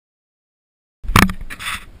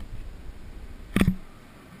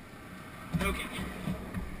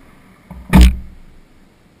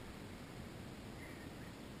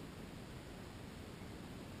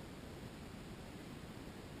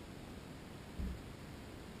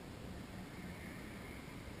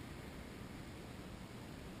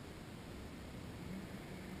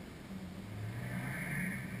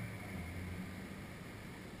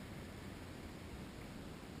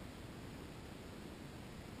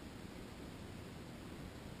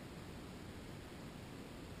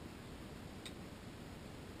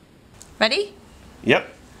Ready?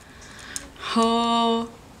 Yep. Oh,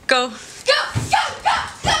 go. Go, go, go,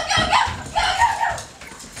 go, go, go, go, go, go.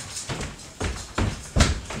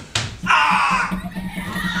 Ah!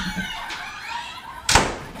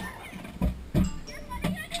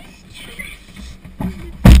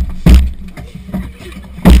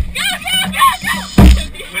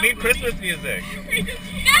 We need Christmas music.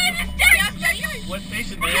 What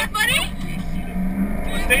station, man? Yeah, buddy.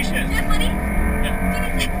 What station? Yeah, buddy. Yeah.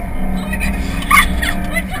 Oh my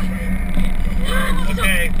god.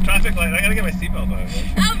 Okay, traffic light. I gotta get my seatbelt on.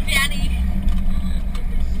 Oh, Daddy.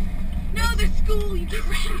 No, the school, you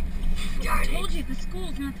crap. Darn it. I told you, the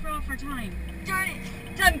school's gonna throw off our time. Darn it.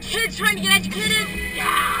 Some kids trying to get educated.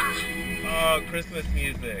 Yeah. Oh, Christmas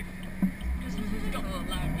music. Christmas music got a little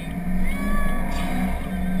loud here.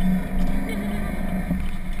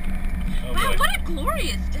 Oh, Wow, boy. what a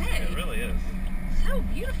glorious day. It really is. So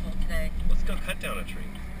beautiful today. Let's go cut down a tree.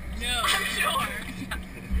 No. I'm sure.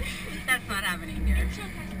 That's not happening here. It took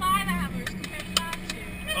us 5 hours compared to last year.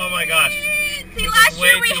 Oh my gosh. See, This last is way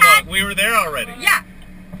year we too had... long. We were there already. Yeah.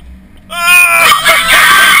 Ah!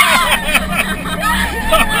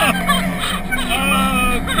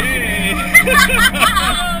 Okay.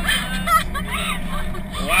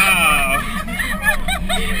 Wow.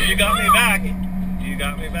 You got me back. You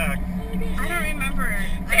got me back. I don't remember.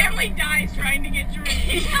 Family dies trying to get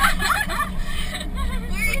trees.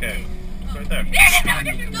 Okay. It's right there. Go,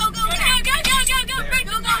 go, go, go, go, go, go, go,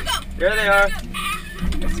 go, go, go. There they are.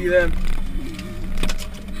 I see them.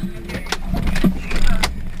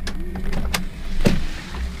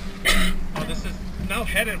 Oh, this is no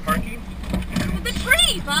head-in parking. The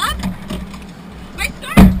tree, Bob. Right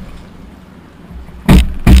start.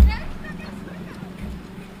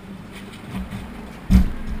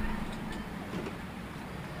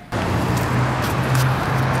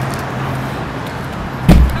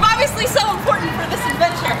 I'm obviously so important for this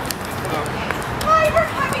adventure. Hi, we're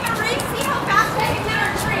having a race. See how fast I can get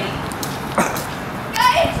our tree.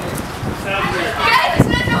 Guys! Guys, it's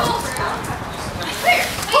not no. There.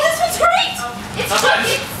 Oh, this one's great. It's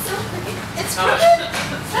crooked. It's crooked.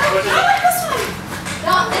 I like this one.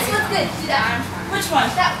 No, this one's good. Do that. Which one?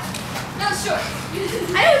 That one. No, it's short.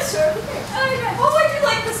 I know it's short. Oh, I do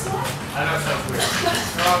like this one. I know it sounds weird.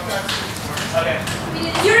 Okay.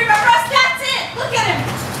 You remember us? That's it. Look at him.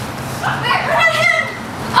 Where? We're not him.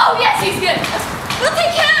 Oh, yes, he's good. We'll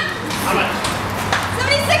take him. How much?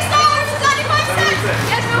 $76.95.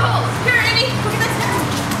 He has no holes. Here, Amy. Look at this.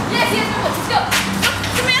 Yes, he has no holes. Let's go.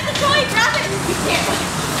 Samantha, Joy, grab it. You can't.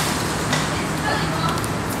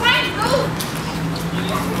 Fine, go.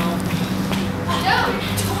 No.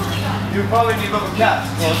 You probably need rubber caps.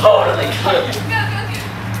 Totally. Go, go, go.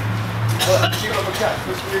 Well, I see rubber caps.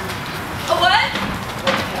 What's your A what?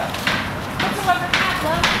 rubber caps? What's a rubber cap,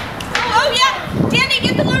 love? Oh, yeah. Danny,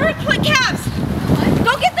 get the rubber caps.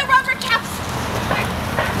 Go get the rubber caps.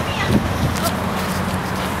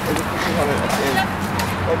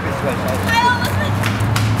 Hi, Elizabeth.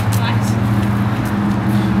 What?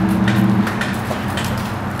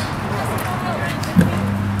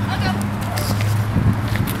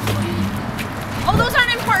 Oh, those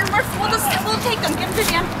aren't important. We'll take them. Give them to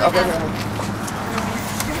Dan.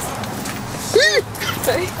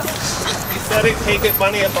 He said he'd take it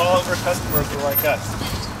money if all of our customers were like us.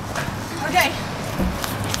 Okay.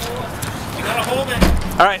 You gotta hold it.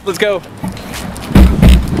 All right, let's go.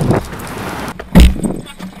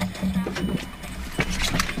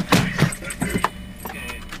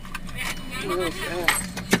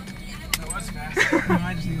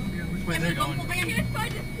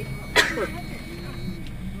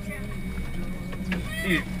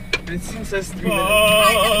 Dude, it says 3 minutes.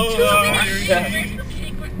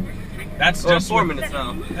 That's Or just 4 with, minutes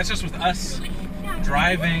now. That's just with us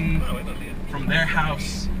driving from their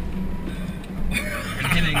house and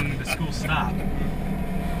hitting the school stop.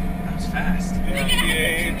 That was fast. The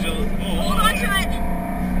angels. Hold on to it.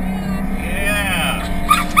 Yeah.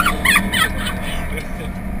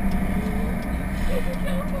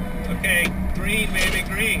 Okay, green, baby,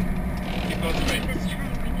 green. Keep going straight. This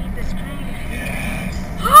train, we need this train. Yes.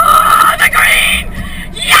 Oh, the green!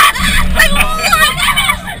 Yes! I love it!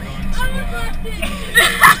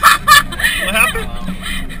 What happened?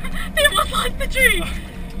 They almost lost the tree.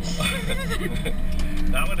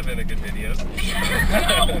 That would have been a good video. No,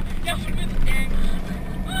 that would have been dang.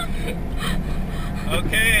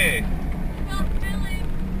 Okay. Go, Billy.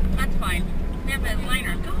 That's fine. We have a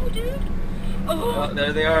liner. Go, dude. Oh,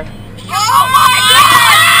 There they are. oh my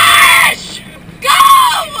gosh! Go!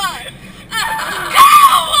 Go!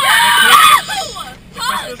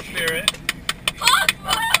 Christmas spirit.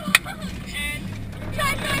 And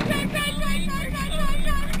drive, drive, drive, drive,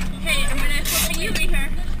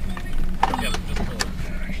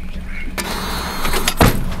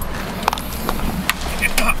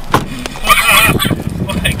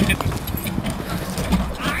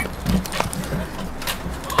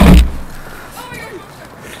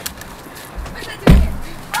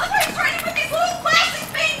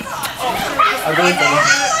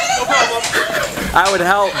 I would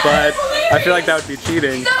help, but I feel like that would be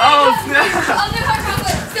cheating. Oh, snap. I'll do hot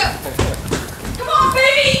chocolate. Let's go. Come on,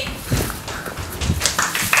 baby!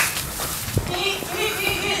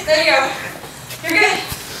 There you go. You're good.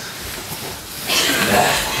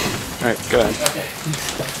 Alright, go ahead.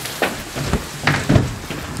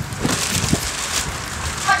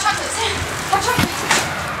 Hot chocolate, Sam. Hot chocolate.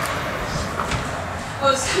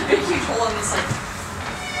 Oh, it's a big huge hole in this side.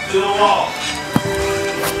 To the wall.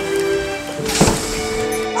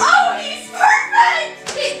 Oh, he's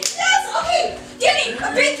perfect! Yes, okay. Danny,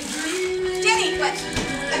 what?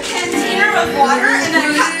 A container of water and then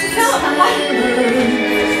a cup to fill it with water.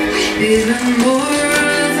 Even more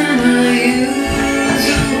than I used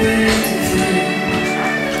to.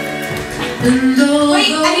 Wait,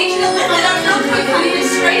 I need you to lift it up real quick, honey.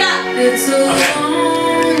 Just straight up. It's a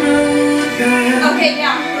long road back. Okay,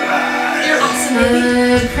 yeah. You're awesome, baby.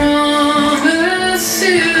 I promise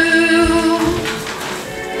you.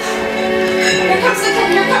 Here comes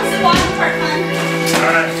the bottom part, hon.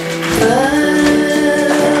 Alright.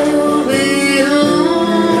 I'll be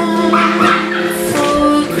home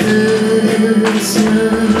for Christmas.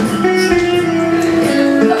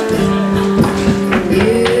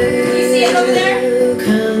 You see it over there? You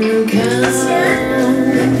can count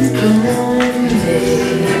on me.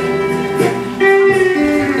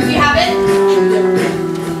 You have it?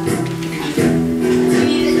 You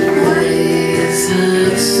need it more?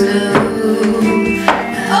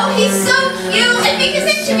 Oh, he's so cute! I think his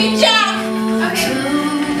name should be Jack! Okay,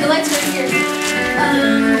 the lights are right here.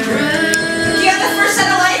 Do you have the first set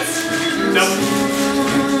of lights? Nope.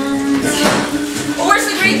 Well, where's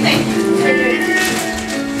the green thing? Right here.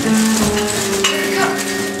 Go.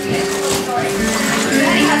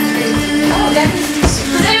 Daddy has it. Oh, Daddy.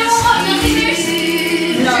 Does anyone want milky beers?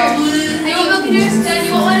 No. Anyone milky beers? Dad,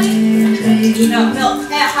 you want one? No, milk.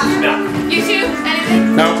 No. You too?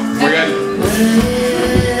 Anything? No, we're good.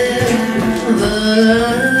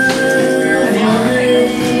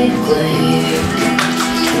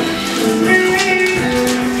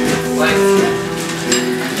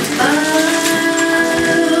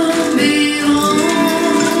 I'll be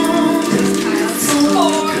home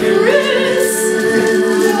for Christmas.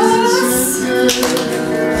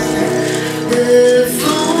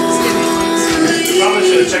 Probably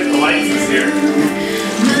should have checked the license here.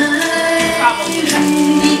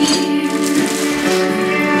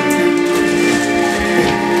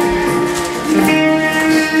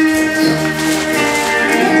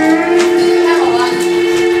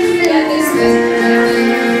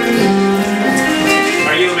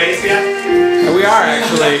 Are you amazed yet? We are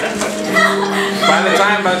actually. By the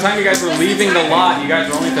time you guys were leaving the lot, you guys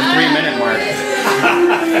were only at the 3-minute mark.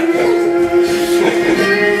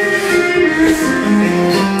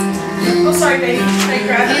 Oh, sorry, baby. Can I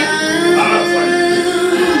grab you?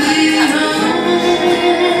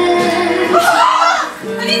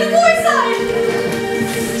 I need the boy side!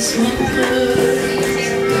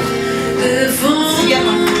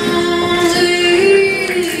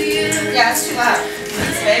 Yeah, it's too loud.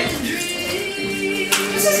 Thanks, babe.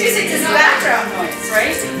 This is music is background noise,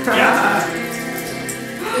 right? Yeah.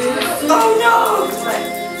 Oh no! What?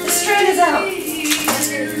 The strand is out.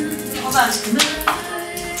 Hold on.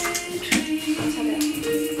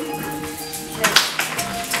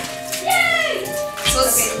 Yay! So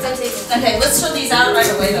okay, let's throw these out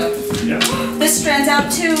right away though. Yeah. This strand's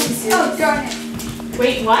out too. Oh, darn it.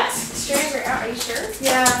 Wait, what? Strands are out, are you sure?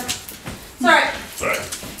 Yeah. Sorry. Sorry.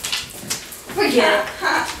 Forget it.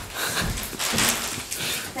 Huh.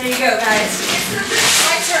 There you go, guys.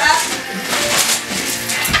 Lights are up.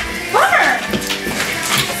 Bummer!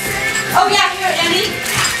 Oh yeah, here, Andy.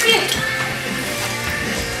 Here.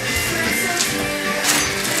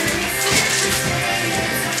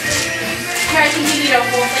 Here, I think you need a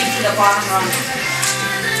whole thing for the bottom rung.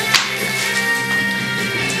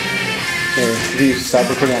 Here, if you stop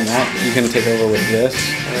recording on that, you can take over with this.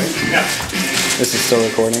 Yeah. This is still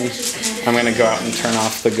recording. I'm gonna go out and turn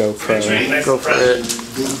off the GoPro. Go for it.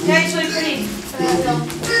 Yeah, it's really pretty.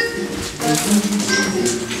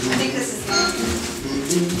 I think this is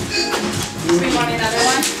Do we want another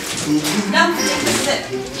one? No, I think this is it.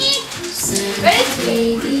 Ready?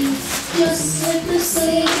 Baby, just slip a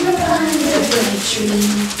sailor under the tree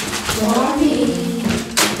for me.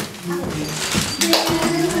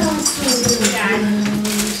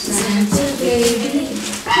 Santa baby,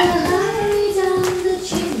 hurry down the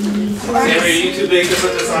chimney. Sam, are you too big to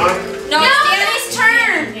put this on? No, it's Danny's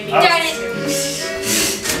turn. Danny.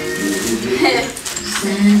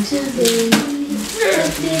 Santa baby,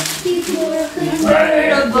 perfect before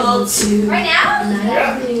convertible to Right now?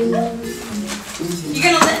 love you. You You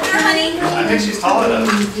gonna lift her, honey? I think she's tall enough.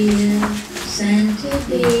 Santa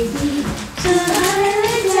baby, so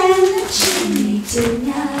high down the chimney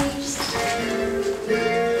tonight.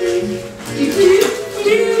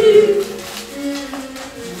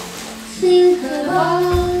 Think of all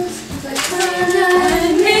the times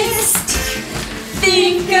I missed.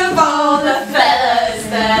 Think of all the fellas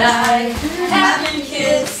that I haven't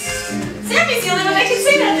kissed. Sammy's the only one that can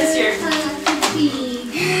say that this year.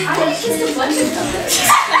 I haven't kissed a bunch of fellas.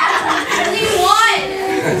 Only one.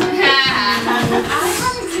 I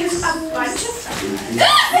haven't kissed a bunch of fellas.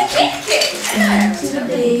 I can't kiss.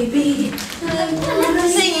 Baby,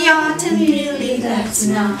 Sing yacht to really, that's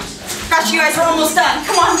not. Gosh, you guys are almost done.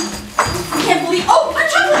 Come on. I can't believe. Oh, a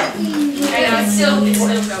chocolate. I know, it's still going. Oh,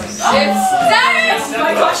 sorry. Oh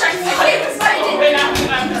my gosh, I thought it was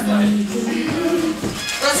mine.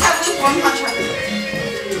 Let's have lukewarm hot chocolate.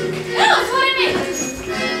 No, that's what I made.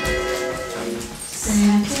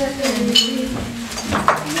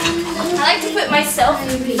 I like to put myself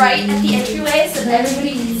right at the entryway so that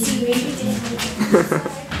everybody can see where you did.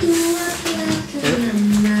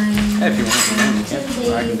 Hey, if you want to, you can.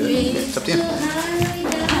 Or I can do it. It's up to you. I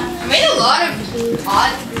made a lot of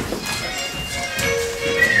odd.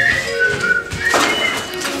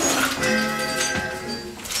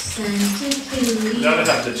 Now to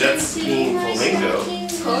have the jet skiing flamingo.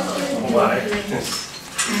 Totally. Why?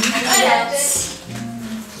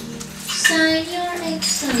 sign your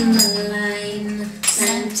X on the line,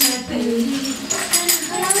 Santa baby, and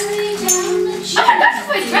hurry down the chimney. Oh, that's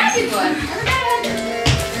my dragon one.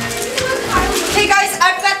 Hey guys,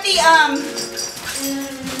 I've got the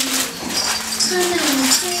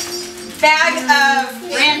bag of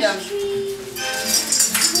random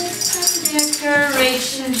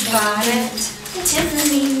decorations. Got it.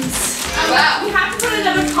 Tiffany's. Oh, wow. We have to put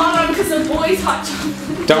another con on because the boys' hot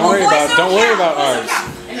chocolate. Don't worry about ours.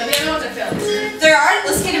 I know the other ones are filled. There are.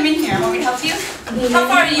 Let's get them in here. Want me to help you? How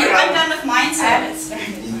far are you? I'm done with mine, so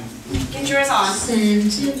get yours on.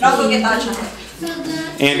 And I'll go get the hot chocolate.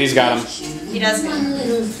 Andy's got them. He does good.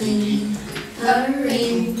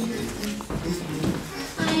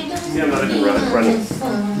 Yeah, I'm not even running.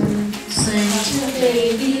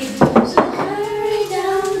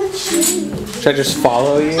 Should I just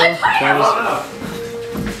follow you?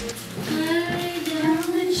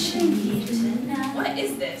 What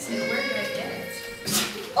is this? And where did I get it?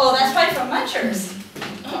 Oh, that's probably from Munchers.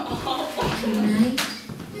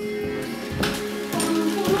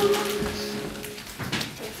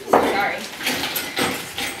 Sorry.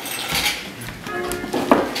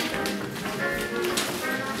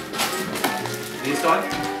 These gone?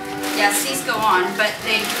 Yes, these go on, but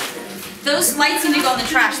those lights need to go in the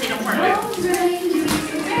trash. They don't work.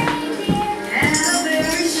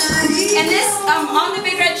 And this, on the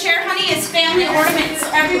big red chair, honey, is family ornaments.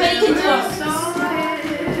 Everybody can do them.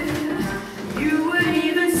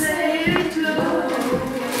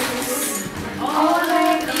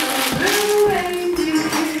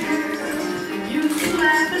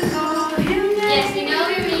 Yes, we know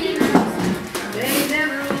you're reading.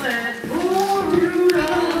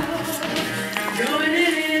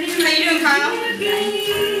 How you doing, Kyle?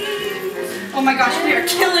 Oh my gosh, we are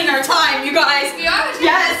killing our time, you guys. We are?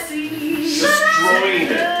 Yes. Destroying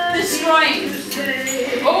it. Destroying.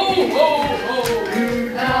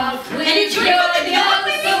 And did you already put the nail up,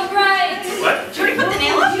 baby? So bright. What? Did you already put the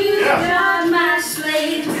nail up? Yeah.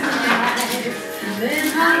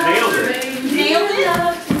 Nailed it. Nailed it?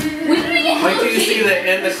 When did we get Wait till you see the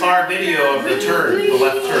in the car video of the turn, the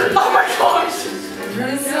left turn. Oh my gosh. I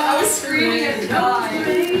was screaming and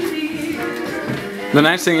dying. The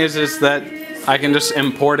nice thing is that I can just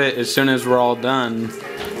import it as soon as we're all done.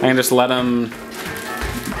 I can just let them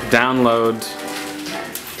download.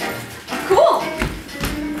 Cool.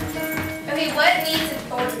 Okay, what needs an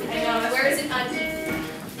order? I know. Where is it on here?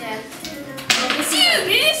 Yeah. It's you.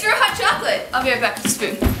 You need to stir hot chocolate. I'll be right back with the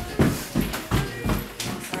spoon.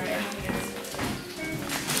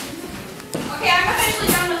 Okay, I'm officially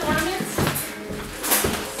done with ornaments.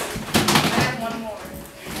 I have one more.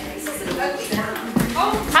 This is an ugly one.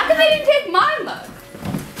 Oh, how come they didn't take my mug?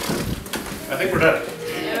 I think we're done.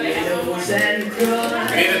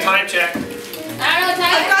 We need a time check. I don't know what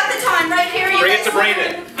time. I've got the time right here. Bring it to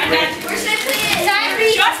Brayden. I got you. Where should I put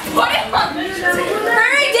it? Just put it on.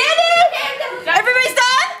 Hurry, Danny! Everybody's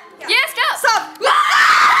done? Yes, go. Stop.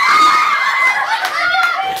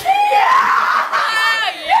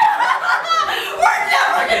 We're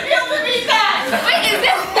never gonna be able to beat that. Wait, is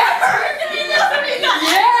this Never gonna be able to beat that.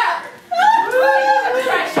 Yeah.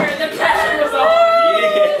 The pressure was on.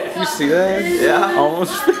 You see that? Yeah. Almost.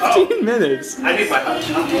 almost 15 minutes. I need my hot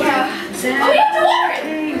chocolate. Yeah. Oh, you have to water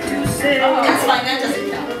it. Oh, that's fine. That doesn't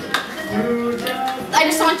count. I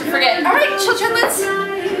just don't want to forget. All right, children, let's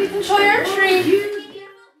enjoy our tree.